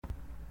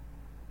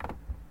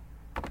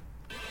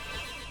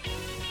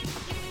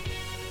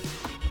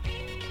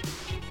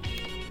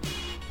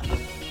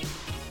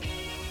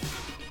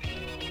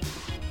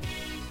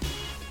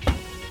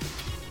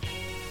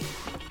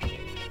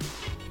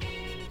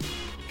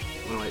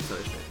Wait till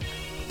they sing.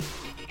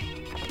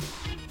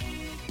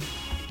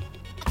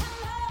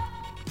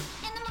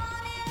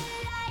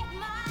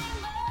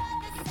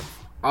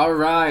 All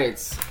right.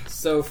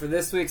 So for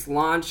this week's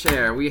lawn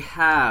chair, we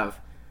have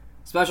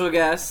special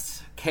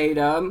guest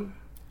Kdubs.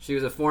 She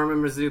was a former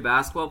Mizzou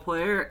basketball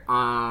player.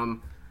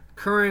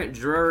 Current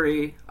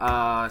Drury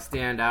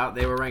standout.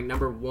 They were ranked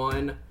number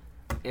 1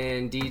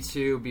 in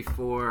D2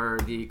 before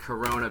the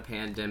Corona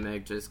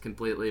pandemic just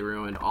completely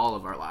ruined all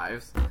of our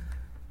lives.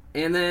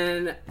 And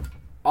then,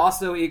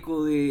 also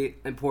equally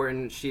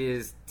important,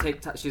 she's a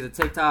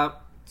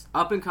TikTok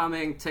up and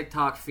coming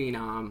TikTok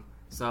phenom.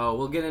 So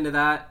we'll get into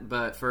that.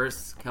 But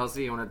first,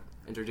 Kelsey, you want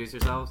to introduce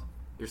yourself?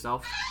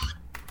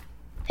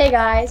 Hey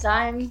guys,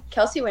 I'm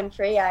Kelsey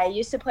Winfrey. I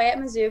used to play at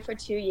Mizzou for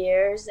 2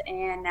 years,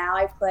 and now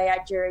I play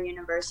at Drury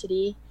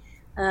University.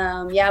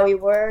 We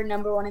were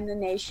number 1 in the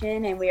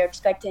nation, and we are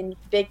expecting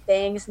big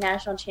things,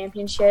 national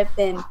championship,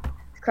 and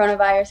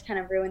coronavirus kind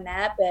of ruined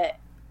that. But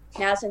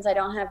now since I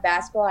don't have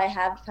basketball, I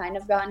have kind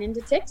of gotten into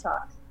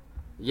TikTok.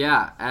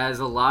 Yeah, as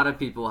a lot of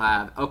people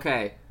have.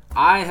 Okay,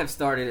 I have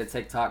started a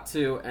TikTok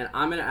too, and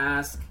I'm going to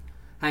ask,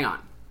 hang on.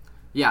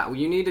 Yeah, well,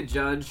 you need to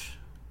judge.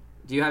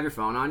 Do you have your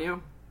phone on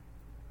you?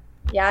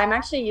 Yeah, I'm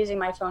actually using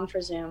my phone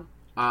for Zoom.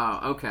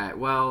 Oh, okay.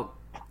 Well,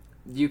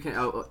 you can.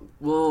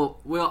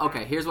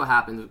 Okay. Here's what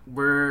happens.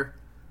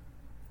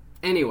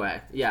 Anyway.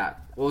 Yeah,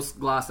 we'll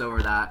gloss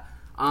over that.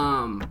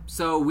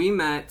 So we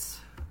met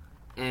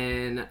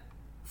in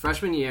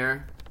freshman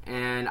year,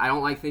 and I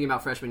don't like thinking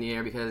about freshman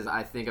year because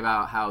I think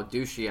about how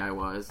douchey I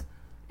was.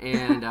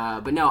 And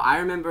but no, I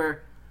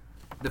remember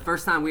the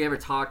first time we ever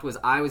talked was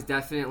I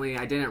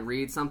didn't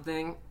read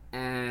something,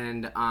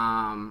 and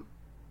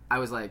I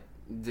was like,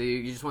 do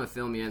you just want to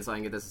fill me in so I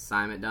can get this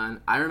assignment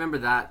done? I remember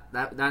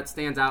that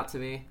stands out to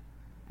me.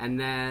 And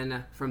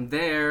then from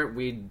there,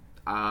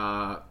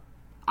 I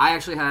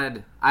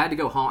had to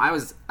go home. I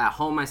was at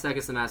home my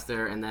second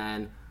semester, and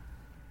then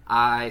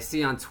I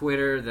see on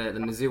Twitter that the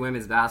Mizzou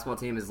women's basketball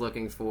team is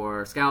looking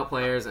for scout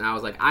players, and I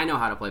was like, I know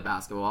how to play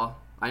basketball.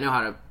 I know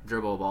how to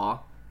dribble a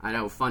ball. I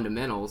know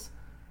fundamentals.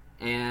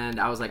 And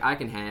I was like, I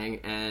can hang,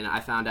 and I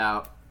found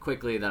out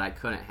quickly that I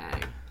couldn't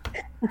hang.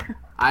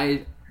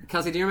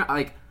 Kelsey, do you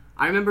remember,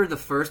 I remember the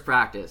first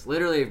practice,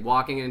 literally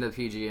walking into the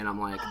PG, and I'm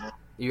like,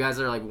 you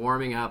guys are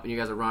warming up, and you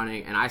guys are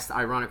running, and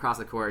I run across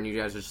the court, and you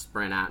guys just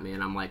sprint at me,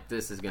 and I'm like,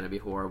 this is going to be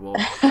horrible.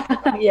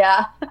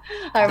 Yeah,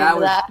 I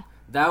remember that.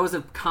 That was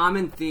a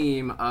common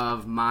theme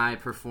of my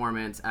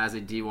performance as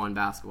a D1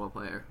 basketball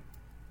player.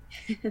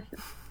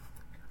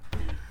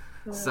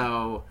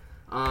 So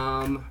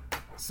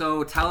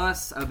tell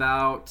us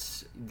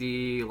about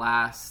the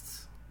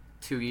last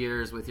 2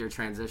 years with your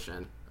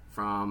transition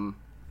from,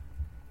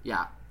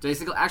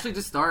 basically, actually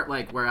just start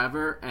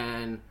wherever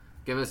and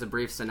give us a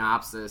brief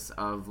synopsis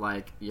of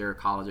your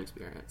college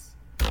experience.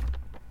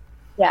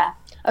 Yeah.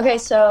 Okay,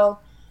 so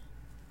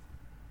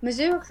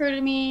Mizzou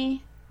recruited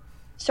me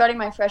starting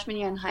my freshman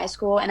year in high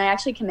school, and I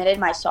actually committed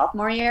my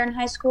sophomore year in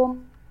high school.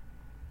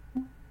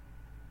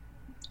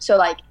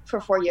 So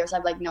for 4 years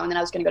I've known that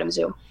I was going to go to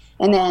Mizzou.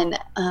 And then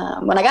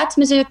when I got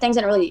to Mizzou, things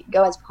didn't really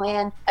go as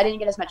planned. I didn't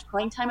get as much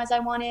playing time as I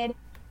wanted.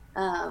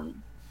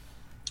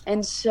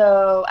 And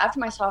so after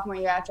my sophomore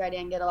year, after I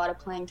didn't get a lot of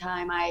playing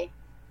time, I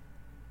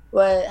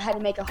had to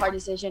make a hard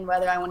decision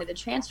whether I wanted to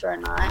transfer or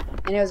not.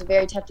 And it was a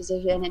very tough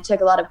decision. It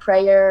took a lot of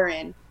prayer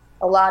and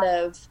a lot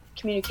of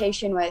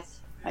communication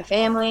with my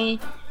family.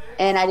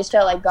 And I just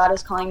felt like God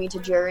was calling me to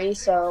Drury.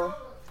 So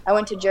I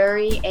went to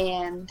Drury,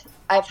 and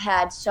I've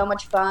had so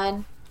much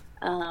fun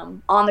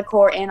on the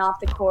court and off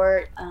the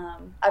court.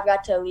 I've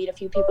got to lead a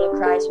few people to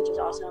Christ, which is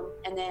awesome.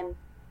 And then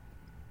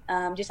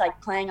just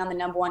playing on the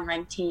number 1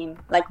 ranked team.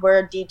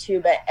 We're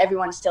D2, but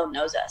everyone still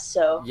knows us.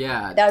 So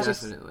yeah, that was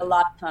definitely. Just a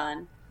lot of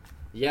fun.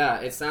 Yeah,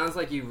 it sounds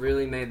like you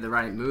really made the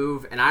right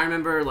move. And I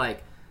remember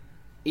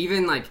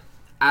even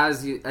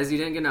as you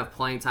didn't get enough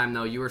playing time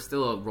though, you were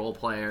still a role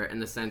player in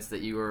the sense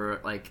that you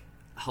were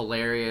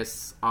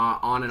hilarious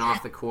on and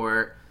off the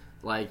court.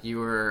 I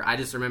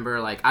just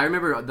remember I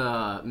remember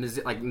the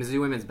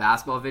Mizzou women's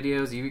basketball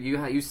videos.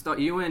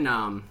 You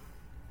and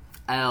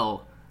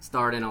L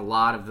starred in a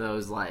lot of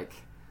those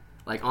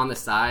on the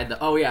side.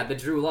 The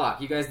Drew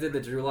Lock. You guys did the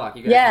Drew Lock.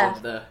 You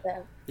guys did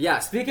yeah.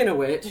 Speaking of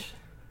which,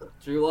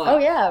 Drew Lock. Oh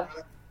yeah.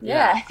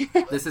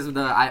 This is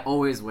I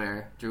always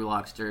wear Drew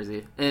Lock's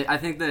jersey. I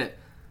think that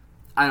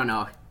I don't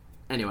know.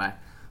 Anyway,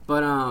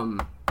 but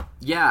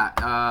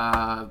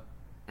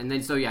and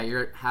then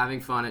you're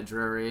having fun at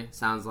Drury,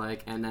 sounds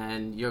like, and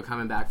then you're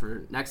coming back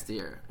for next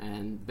year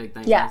and big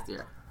things next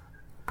year.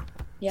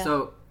 Yeah.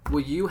 So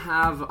will you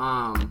have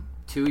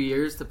 2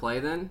 years to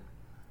play then?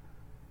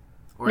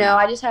 Or no,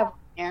 I just have 1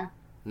 year.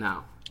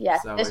 No. Yeah,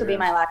 so this will be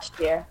my last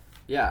year.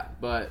 Yeah,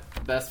 but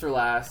best for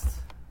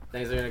last.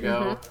 Things are gonna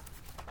go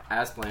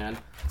as planned.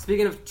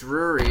 Speaking of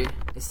Drury,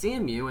 is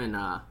CMU in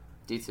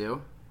D2?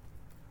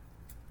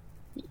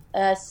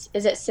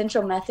 Is it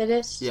Central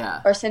Methodist?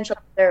 Yeah. Or Central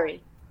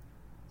Missouri?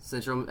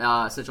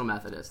 Central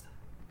Methodist.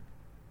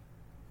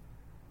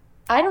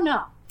 I don't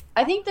know.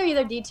 I think they're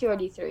either D2 or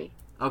D3.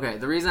 Okay,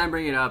 the reason I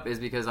bring it up is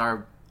because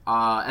our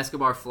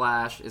Escobar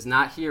Flash is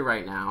not here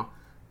right now,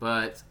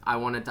 but I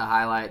wanted to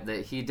highlight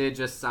that he did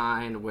just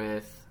sign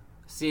with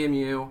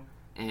CMU,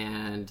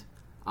 and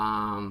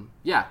I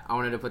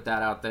wanted to put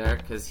that out there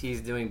because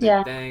he's doing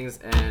big things,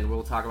 and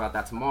we'll talk about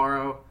that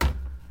tomorrow.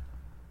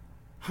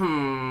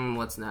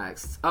 What's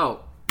next?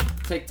 Oh,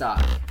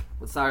 TikTok.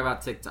 Let's talk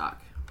about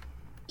TikTok.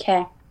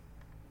 Okay.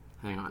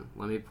 Hang on,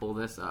 let me pull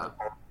this up.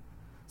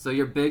 So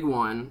your big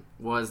one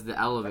was the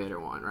elevator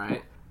one,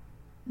 right?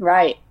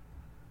 Right.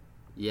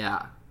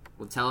 Yeah.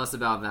 Well, tell us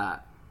about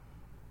that.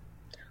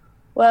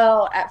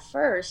 Well, at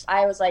first,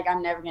 I was like,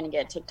 I'm never going to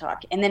get a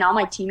TikTok. And then all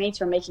my teammates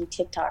were making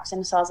TikToks.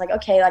 And so I was like,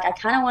 okay, like, I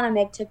kind of want to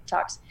make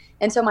TikToks.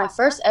 And so my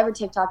first ever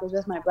TikTok was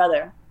with my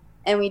brother.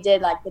 And we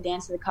did, like, the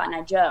dance of the Cotton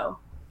Eye Joe.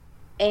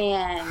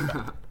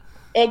 And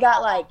it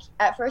got, like,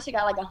 at first it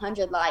got, like,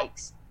 100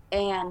 likes.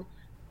 And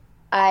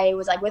I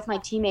was, like, with my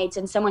teammates,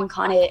 and someone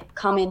commented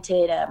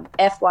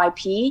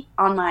FYP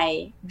on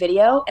my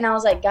video. And I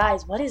was like,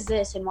 guys, what is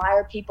this? And why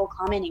are people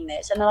commenting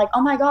this? And they're like,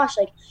 oh, my gosh,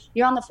 like,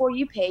 you're on the For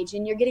You page,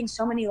 and you're getting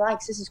so many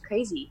likes. This is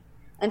crazy.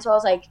 And so I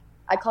was like,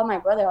 I called my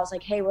brother. I was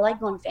like, hey, we're, like,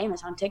 going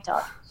famous on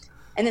TikTok.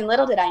 And then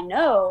little did I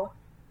know,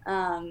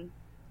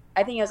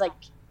 I think it was, like,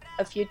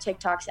 a few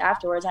TikToks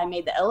afterwards, I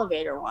made the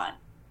elevator one.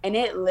 And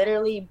it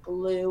literally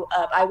blew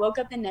up. I woke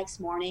up the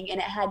next morning, and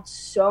it had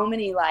so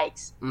many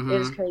likes. Mm-hmm. It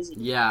was crazy.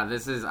 Yeah,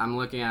 I'm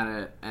looking at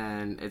it,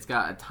 and it's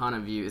got a ton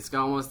of views. It's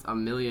got almost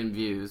 1 million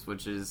views,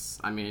 which is,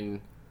 I mean,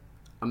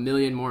 1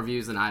 million more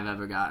views than I've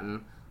ever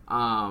gotten.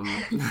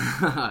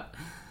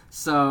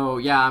 So,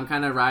 yeah, I'm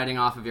kind of riding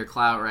off of your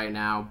clout right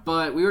now.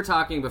 But we were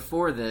talking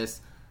before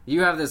this.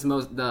 You have this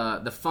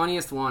the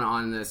funniest one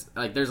on this.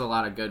 Like, there's a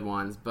lot of good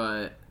ones,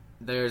 but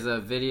there's a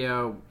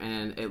video,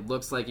 and it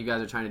looks like you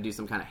guys are trying to do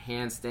some kind of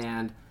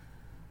handstand,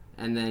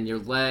 and then your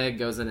leg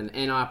goes in an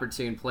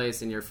inopportune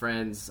place in your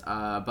friend's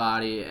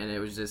body, and it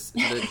was just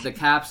the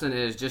caption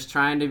is just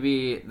trying to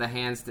do the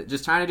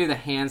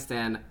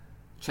handstand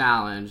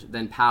challenge,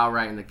 then pow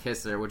right in the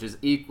kisser, which is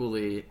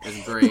equally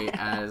as great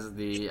as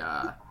the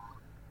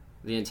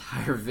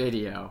entire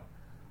video.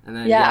 And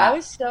then I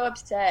was so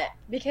upset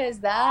because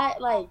that,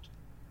 like,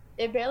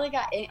 it barely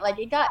got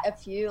it got a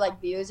few,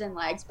 like, views and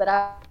likes, but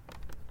I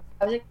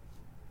was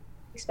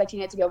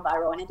expecting it to go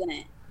viral, and it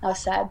didn't. I was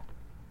sad.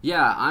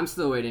 Yeah, I'm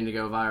still waiting to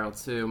go viral,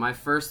 too. My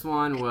first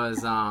one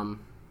was,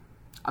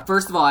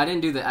 first of all, I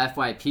didn't do the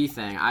FYP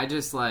thing.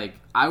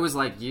 I was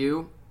like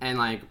you, and,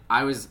 like,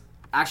 I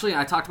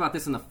talked about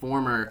this in the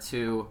former,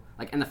 too.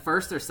 Like, in the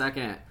first or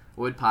second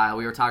Woodpile,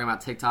 we were talking about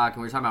TikTok,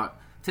 and we were talking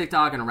about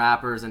TikTok and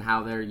rappers and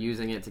how they're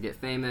using it to get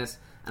famous.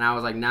 And I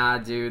was like, nah,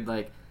 dude,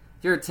 like,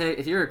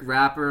 if you're a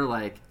rapper,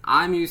 like,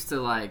 I'm used to,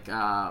 like,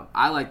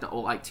 I like the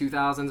old, like,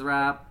 2000s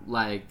rap,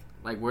 like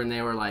when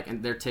they were, like,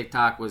 and their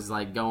TikTok was,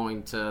 like,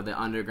 going to the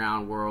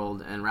underground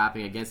world and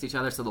rapping against each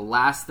other. So the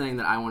last thing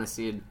that I want to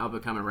see an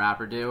up-and-coming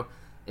rapper do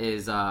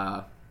is,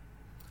 do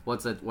the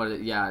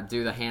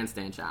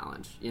handstand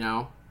challenge, you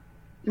know?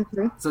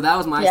 Mm-hmm. So that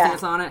was my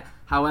stance on it.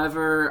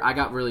 However, I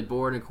got really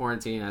bored in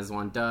quarantine, as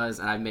one does,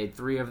 and I made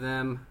 3 of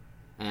them,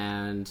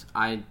 and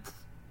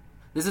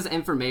this is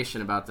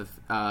information about the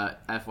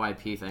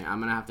FYP thing. I'm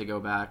going to have to go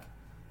back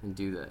and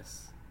do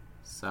this.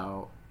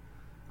 So,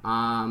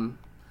 so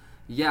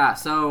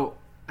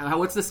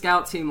what's the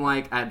scout team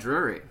like at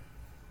Drury?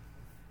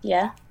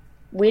 Yeah.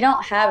 We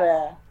don't have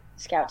a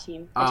scout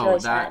team. It's really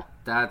sad.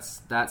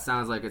 That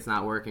sounds like it's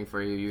not working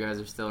for you. You guys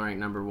are still ranked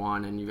number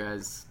 1, and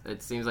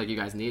it seems like you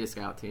guys need a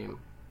scout team.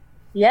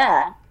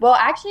 Yeah. Well,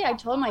 actually, I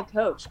told my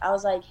coach, I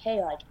was like,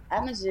 hey, like,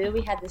 at Mizzou,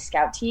 we had the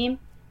scout team,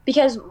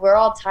 because we're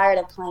all tired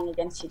of playing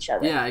against each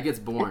other. Yeah, it gets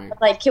boring.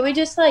 Like, can we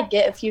just, like,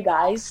 get a few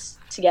guys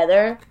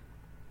together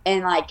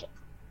and, like,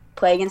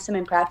 play against them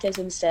in practice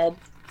instead?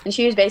 And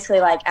she was basically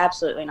like,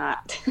 absolutely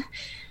not.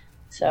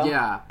 So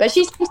yeah. But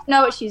she seems to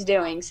know what she's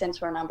doing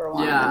since we're number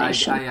 1 in the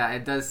nation. Yeah,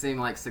 it does seem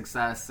like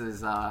success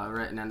is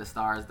written in the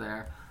stars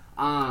there.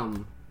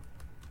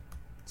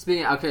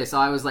 Okay, so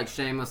I was, like,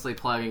 shamelessly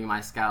plugging my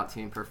scout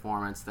team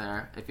performance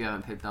there, if you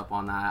haven't picked up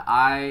on that.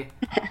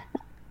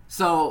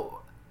 So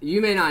you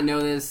may not know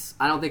this.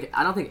 I don't think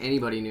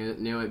anybody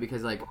knew it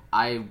because, like,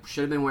 I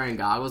should have been wearing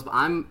goggles, but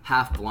I'm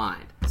half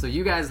blind. So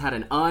you guys had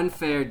an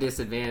unfair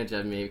disadvantage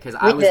of me because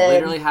I was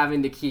literally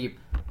having to keep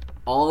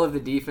all of the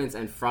defense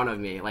in front of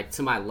me, like,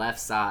 to my left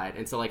side.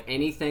 And so, like,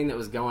 anything that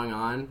was going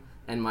on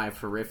in my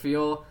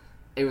peripheral,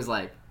 it was,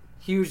 like,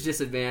 huge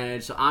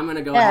disadvantage. So I'm going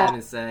to go ahead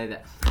and say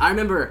that I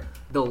remember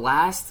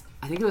last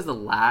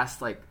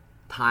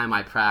time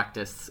I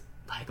practiced,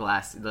 like,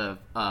 last season,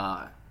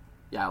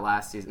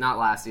 not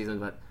last season,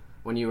 but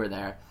when you were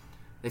there,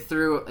 they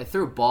threw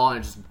a ball and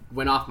it just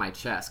went off my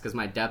chest because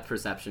my depth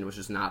perception was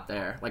just not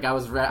there. Like, I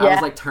was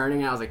like turning,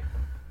 and I was like,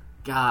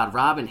 God,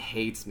 Robin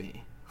hates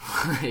me.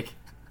 Like,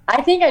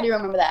 I think I do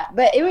remember that,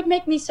 but it would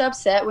make me so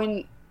upset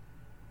when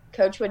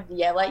Coach would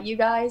yell at you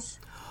guys.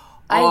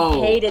 I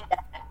hated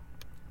that.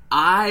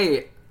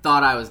 I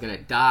thought I was gonna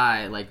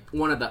die. Like,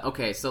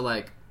 so,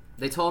 like,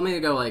 they told me to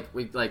go, like,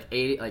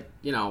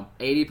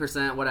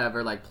 80%,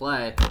 whatever, like,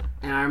 play.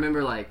 And I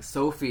remember, like,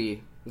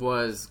 Sophie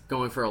was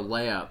going for a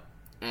layup,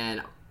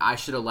 and I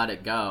should have let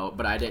it go,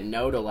 but I didn't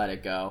know to let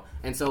it go.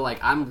 And so,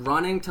 like, I'm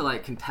running to,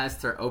 like,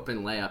 contest her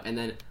open layup, and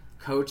then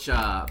Coach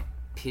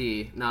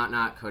P,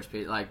 not Coach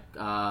P, like,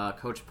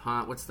 Coach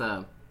Punt, what's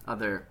the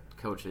other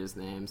coach's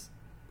names?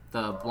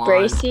 The blonde.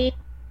 Gracie?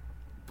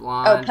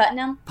 Blonde.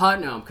 Oh,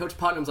 Putnam. Coach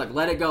Putnam's like,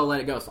 let it go, let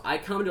it go. So I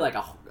come to, like,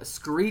 a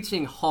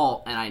screeching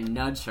halt, and I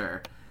nudge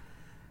her.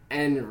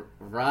 And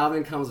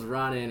Robin comes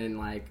running, and,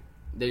 like,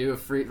 they do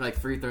free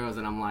throws,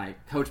 and I'm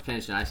like, Coach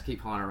Pinch, and I just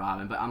keep calling her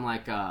Robin, but I'm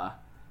like,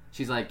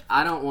 she's like,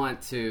 I don't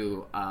want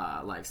to,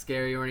 like,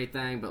 scare you or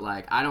anything, but,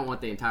 like, I don't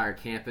want the entire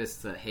campus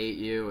to hate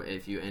you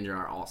if you injure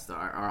our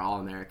All-Star, our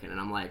All-American. And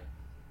I'm like,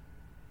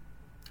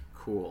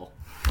 cool.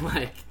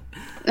 Like,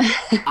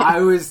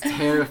 I was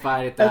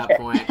terrified at that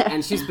point.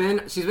 And she's been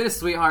a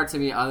sweetheart to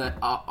me,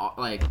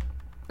 like,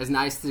 as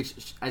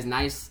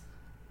nice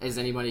as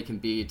anybody can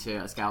be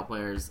to scout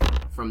players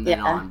from then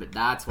on. But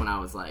that's when I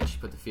was like, she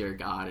put the fear of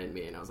God in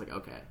me, and I was like,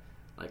 okay.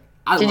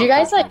 Did you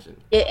guys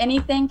get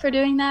anything for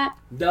doing that?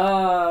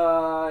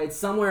 It's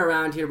somewhere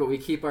around here, but we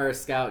keep our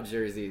scout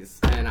jerseys,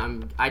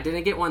 and I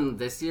didn't get one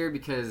this year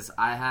because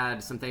I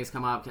had some things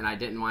come up, and I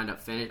didn't wind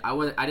up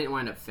I didn't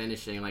wind up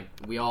finishing. Like,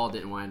 we all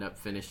didn't wind up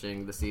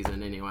finishing the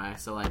season anyway,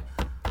 so, like,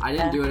 I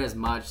didn't do it as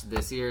much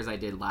this year as I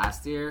did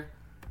last year,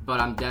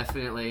 but I'm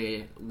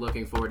definitely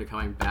looking forward to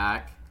coming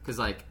back because,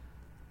 like,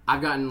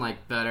 I've gotten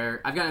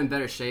in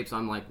better shape, so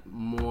I'm, like,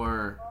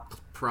 more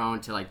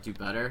prone to, like, do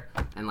better,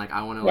 and, like,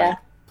 I want to like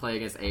play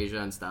against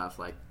Asia and stuff.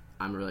 Like,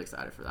 I'm really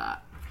excited for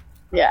that.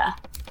 Yeah,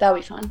 that'll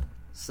be fun.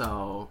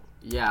 So,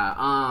 yeah,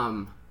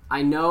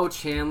 I know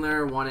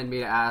Chandler wanted me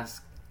to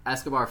ask,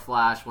 Escobar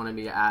Flash wanted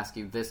me to ask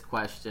you this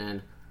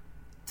question.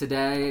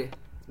 Today,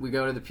 we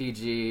go to the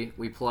PG,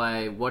 we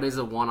play, what is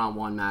a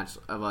one-on-one match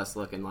of us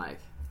looking like?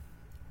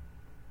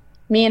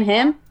 Me and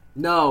him?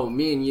 No,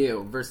 me and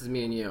you, versus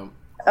me and you.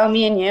 Oh,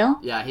 me and you?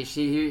 Yeah,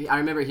 I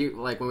remember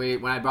like,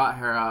 when I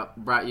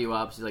brought you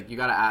up, she's like, you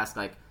gotta ask,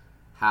 like,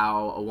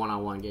 how a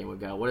one-on-one game would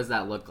go. What does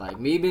that look like?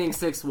 Me being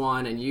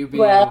 6'1" and you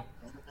being...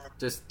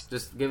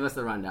 Just give us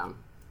the rundown.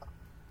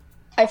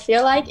 I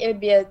feel like it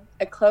would be a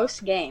close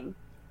game.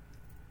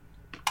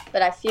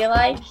 But I feel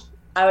like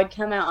I would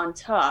come out on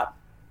top.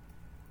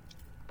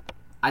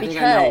 I think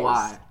I know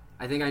why.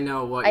 I think I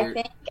know what you're...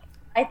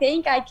 I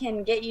think I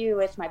can get you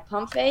with my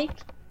pump fake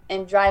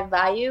and drive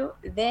by you.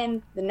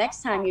 Then the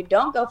next time you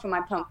don't go for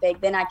my pump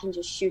fake, then I can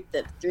just shoot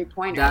the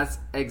three-pointer. That's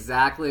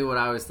exactly what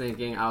I was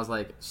thinking. I was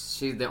like,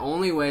 the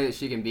only way that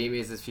she can beat me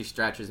is if she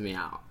stretches me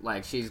out.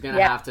 Like, she's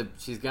gonna have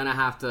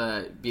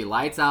to be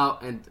lights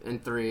out in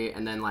three,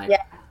 and then, like,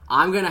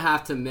 I'm gonna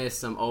have to miss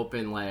some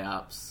open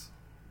layups.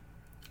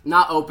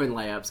 Not open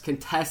layups,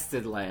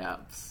 contested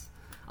layups.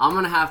 I'm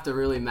gonna have to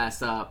really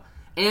mess up.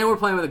 And we're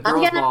playing with a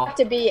girls' ball.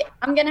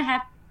 I'm gonna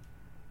have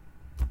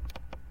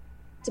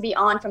to be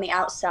on from the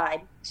outside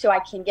so I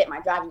can get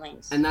my driving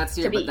lanes. And that's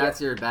your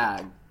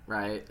bag,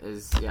 right?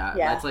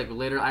 That's like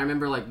literally. I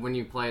remember, like, when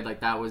you played,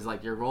 like, that was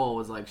like your role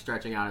was like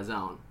stretching out a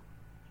zone.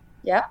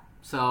 Yep.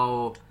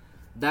 So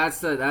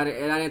that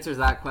answers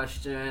that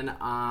question.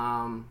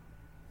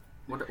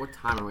 What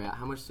time are we at?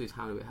 How much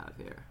time do we have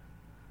here?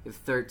 We have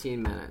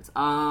 13 minutes.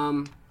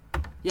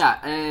 Yeah,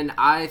 and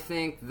I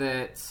think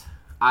that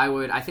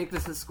I think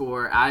this is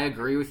score. I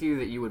agree with you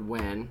that you would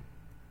win.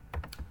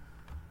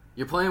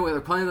 We're playing with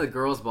a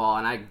girls' ball,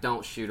 and I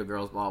don't shoot a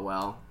girls' ball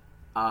well.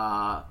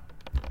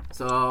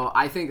 So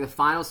I think the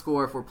final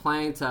score, if we're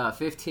playing to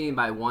 15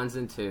 by ones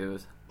and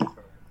twos,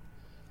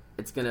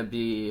 it's going to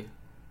be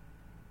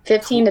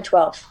 15 to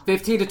 12.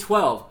 15 to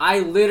 12. I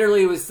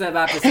literally was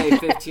about to say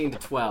 15 to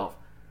 12.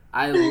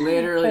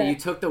 You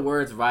took the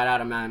words right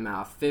out of my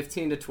mouth.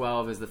 15 to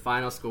 12 is the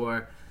final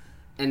score.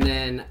 And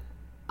then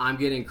I'm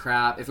getting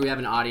crap. If we have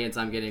an audience,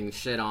 I'm getting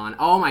shit on.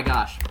 Oh my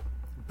gosh.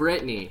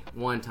 Brittany,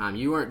 one time.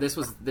 This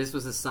was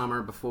the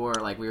summer before,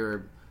 like,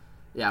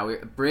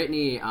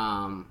 Brittany,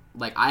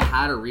 like, I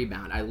had a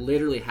rebound. I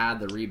literally had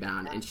the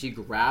rebound, and she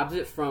grabs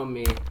it from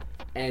me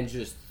and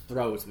just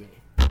throws me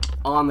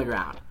on the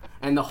ground.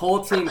 And the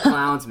whole team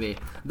clowns me.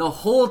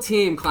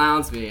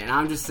 And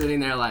I'm just sitting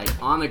there, like,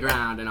 on the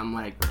ground, and I'm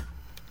like,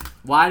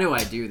 why do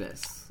I do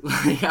this?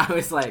 Like, I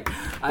was like...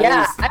 I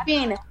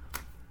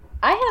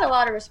had a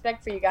lot of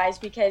respect for you guys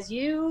because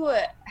you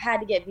had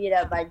to get beat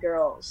up by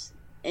girls.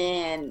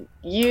 And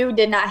you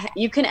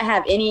couldn't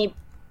have any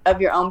of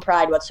your own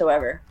pride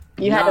whatsoever.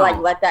 You had to, like,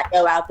 let that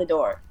go out the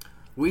door.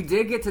 We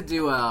did get to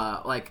do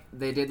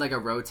they did, like, a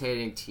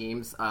rotating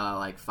teams,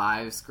 like,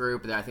 fives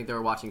group. I think they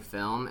were watching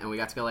film, and we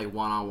got to go, like,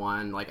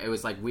 one-on-one. Like, it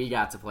was like we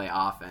got to play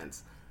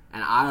offense.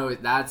 And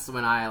that's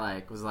when I,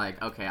 like, was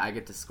like, okay, I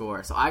get to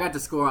score. So I got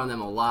to score on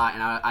them a lot,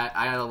 and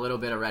I had a little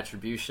bit of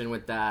retribution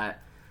with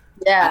that.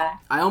 Yeah.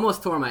 I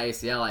almost tore my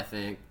ACL, I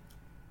think.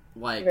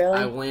 Like, really?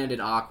 I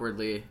landed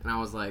awkwardly, and I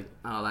was like,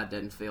 oh, that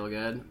didn't feel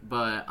good.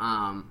 But,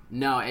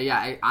 no,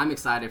 yeah, I'm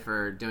excited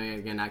for doing it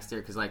again next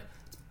year, because, like,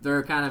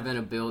 they're kind of in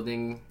a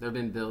building, they've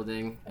been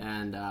building,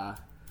 and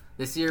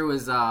this year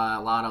was a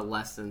lot of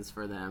lessons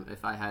for them,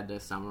 if I had to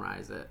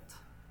summarize it.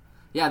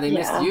 Yeah, they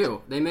missed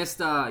you. They missed.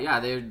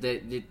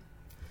 They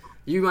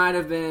you might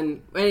have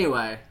been.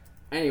 Anyway,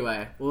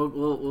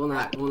 we'll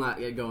not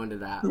go into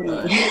that.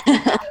 But,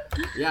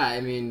 yeah,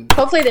 I mean,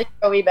 hopefully this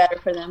will be better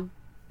for them.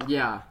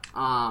 Yeah.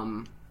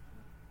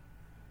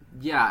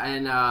 Yeah,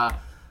 and I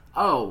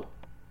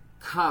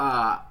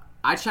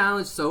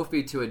challenged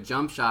Sophie to a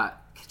jump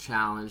shot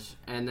challenge,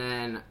 and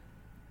then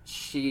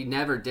she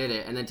never did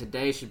it. And then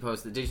today she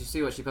posted. Did you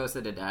see what she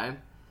posted today?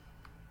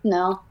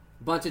 No.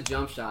 Bunch of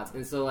jump shots,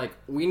 and so like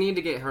we need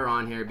to get her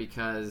on here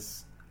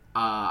because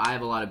I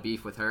have a lot of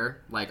beef with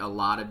her, like a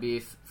lot of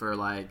beef for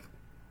like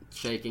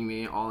shaking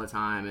me all the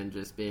time and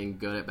just being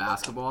good at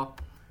basketball.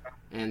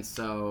 And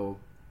so,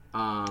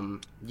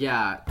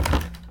 yeah,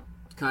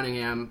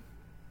 Cunningham,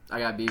 I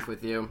got beef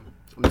with you.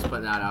 I'm just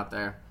putting that out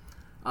there.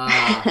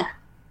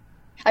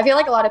 I feel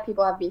like a lot of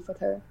people have beef with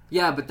her.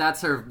 Yeah, but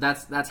that's her.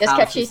 That's just how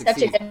because she she's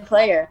succeeds. such a good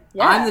player.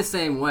 Yeah. I'm the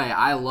same way.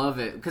 I love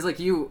it because like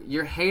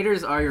your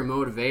haters are your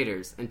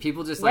motivators, and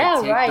people just like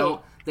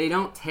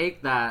don't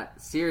take that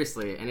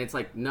seriously. And it's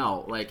like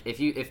no, like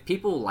if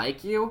people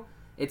like you,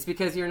 it's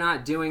because you're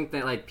not doing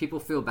things. Like people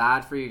feel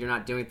bad for you. You're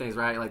not doing things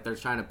right. Like they're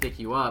trying to pick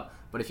you up.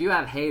 But if you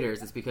have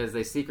haters, it's because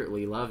they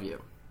secretly love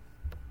you.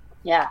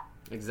 Yeah.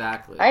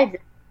 Exactly. I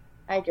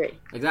agree.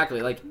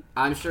 Exactly. Like,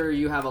 I'm sure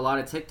you have a lot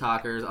of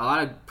TikTokers, a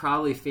lot of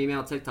probably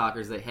female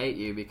TikTokers that hate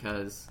you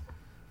because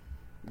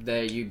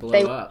you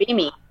blow up. They be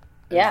me.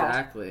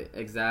 Yeah.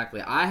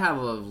 Exactly. I have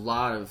a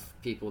lot of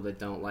people that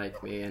don't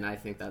like me, and I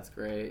think that's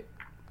great.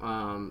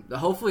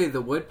 Hopefully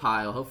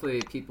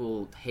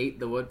people hate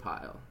the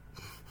woodpile.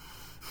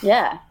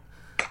 Yeah.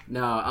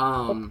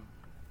 No,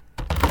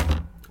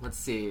 let's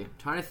see. I'm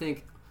trying to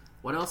think,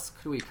 what else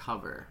could we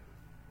cover?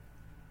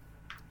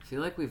 I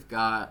feel like we've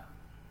got...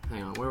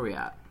 Hang on, where are we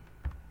at?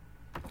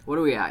 What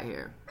are we at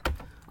here?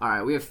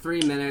 Alright, we have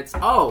 3 minutes.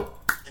 Oh!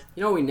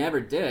 You know what we never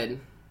did?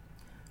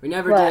 We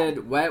never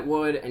did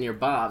Wetwood and your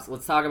Bobs.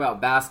 Let's talk about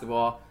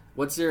basketball.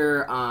 What's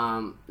your...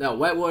 No,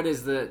 Wetwood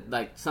is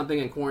something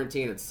in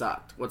quarantine that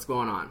sucked. What's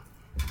going on?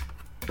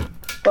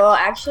 Well,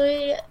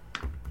 actually,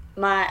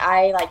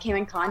 I came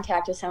in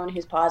contact with someone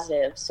who's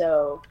positive,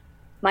 so...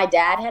 My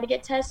dad had to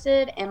get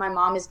tested, and my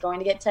mom is going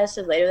to get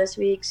tested later this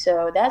week.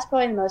 So that's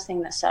probably the most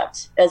thing that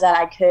sucks, is that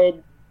I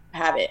could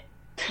have it.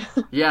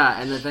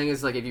 Yeah, and the thing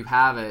is, like, if you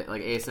have it,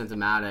 like,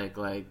 asymptomatic,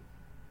 like,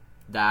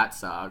 that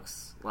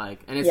sucks. Like,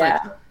 and it's like,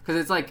 because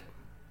it's like,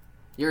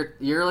 you're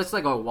just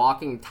like a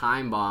walking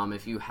time bomb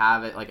if you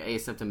have it, like,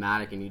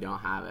 asymptomatic and you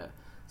don't have it.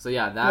 So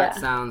yeah, that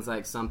sounds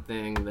like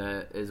something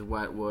that is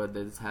Wetwood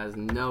that has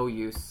no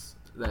use,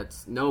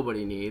 that's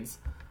nobody needs.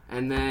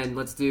 And then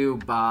let's do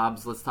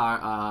Bob's. Let's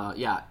talk,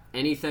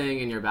 anything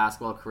in your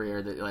basketball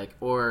career that you like,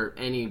 or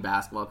any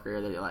basketball career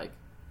that you like,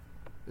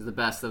 is the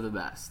best of the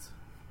best.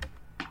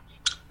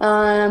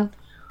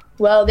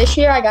 Well, this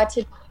year I got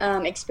to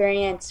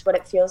experience what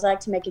it feels like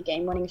to make a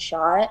game-winning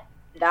shot.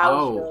 That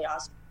was really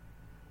awesome.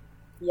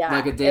 Yeah,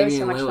 like a Damian it was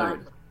so much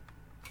Lillard. fun.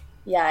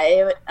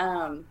 Yeah,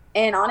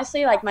 and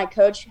honestly, like my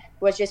coach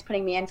was just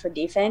putting me in for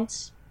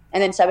defense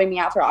and then subbing me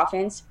out for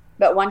offense.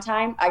 But one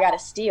time I got a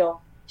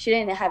steal. She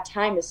didn't have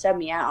time to sub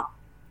me out.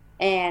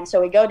 And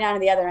so we go down to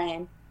the other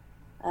end.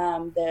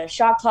 The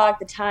shot clock,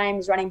 the time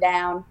is running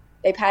down.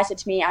 They pass it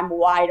to me. I'm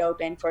wide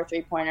open for a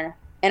three-pointer,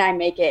 and I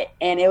make it.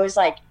 And it was,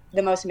 like,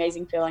 the most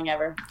amazing feeling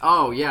ever.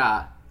 Oh,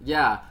 yeah.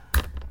 Yeah.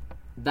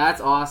 That's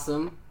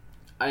awesome.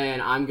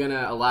 And I'm going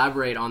to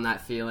elaborate on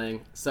that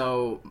feeling.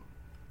 So,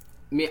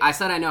 I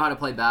said I know how to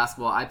play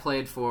basketball. I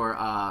played for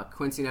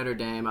Quincy Notre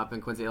Dame up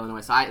in Quincy,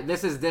 Illinois. So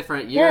this is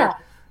different.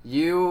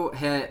 You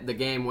hit the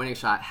game-winning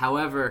shot.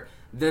 However...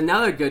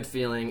 Another good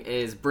feeling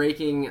is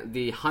breaking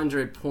the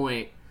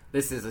 100-point.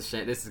 This is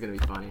going to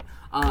be funny.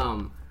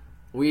 I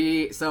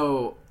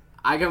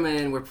come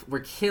in. We're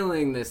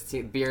killing this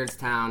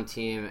Beardstown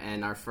team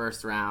in our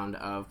first round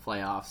of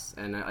playoffs,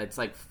 and it's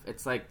like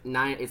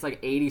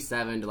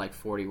 87 to like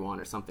 41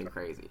 or something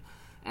crazy.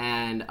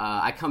 And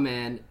I come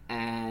in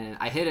and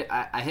I hit it.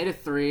 I hit a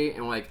three,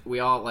 and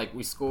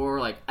we score.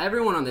 Like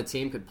everyone on the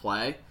team could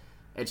play.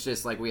 It's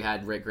just like we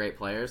had great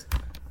players,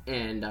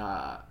 and.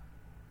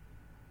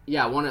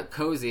 One of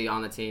Cozy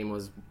on the team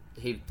was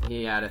he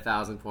had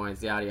 1,000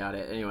 points, yada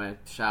yada. Anyway,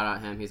 shout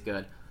out him, he's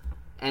good.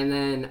 And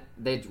then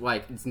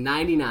it's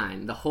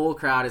 99. The whole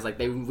crowd is like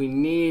we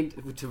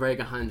need to break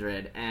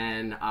 100.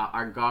 And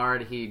our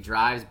guard, he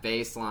drives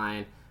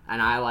baseline,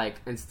 and I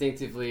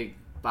instinctively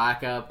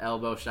back up,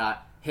 elbow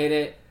shot, hit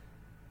it.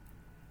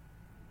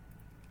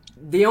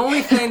 The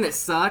only thing that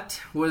sucked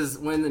was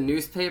when the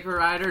newspaper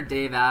writer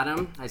Dave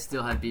Adam, I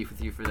still have beef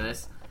with you for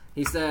this.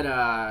 He said,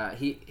 I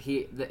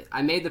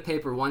made the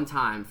paper one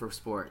time for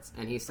sports,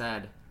 and he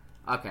said,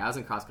 okay, I was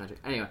in cross country.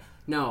 Anyway,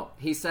 no,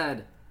 he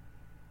said,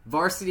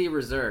 varsity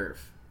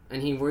reserve,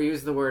 and he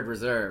used the word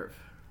reserve.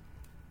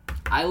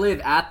 I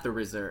live at the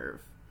reserve.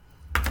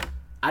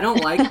 I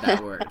don't like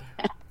that word.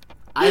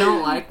 I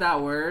don't like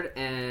that word,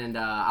 and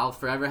I'll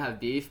forever have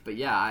beef, but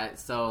yeah,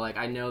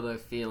 I know the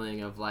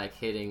feeling of,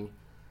 hitting.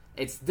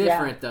 It's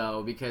different,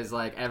 though, because,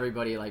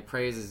 everybody,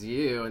 praises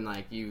you, and,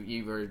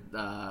 you were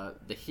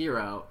the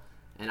hero.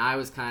 and I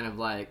was kind of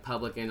like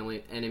public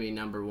enemy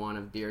number one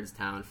of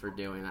Beardstown for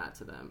doing that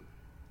to them.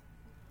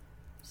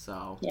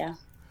 So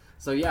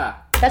yeah.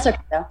 That's okay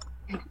though.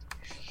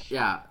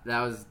 Yeah,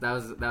 that was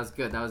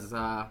good. That was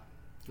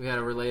we had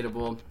a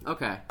relatable.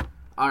 Okay,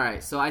 all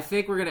right. So I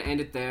think we're gonna end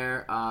it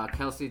there.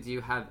 Kelsey, do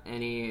you have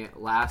any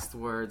last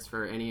words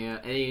for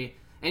any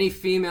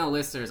female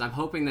listeners? I'm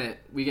hoping that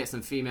we get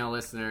some female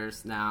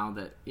listeners now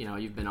that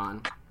you've been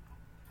on.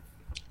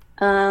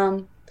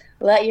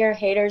 Let your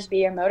haters be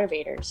your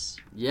motivators.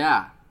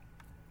 Yeah,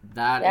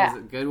 that is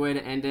a good way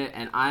to end it.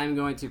 And I'm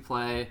going to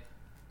play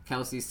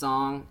Kelsey's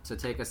song to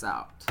take us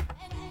out.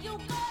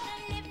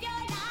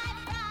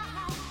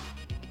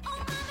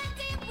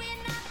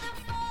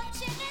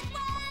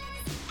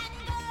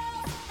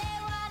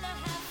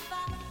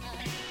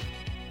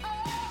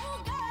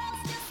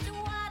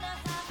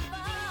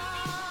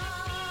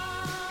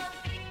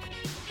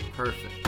 Perfect.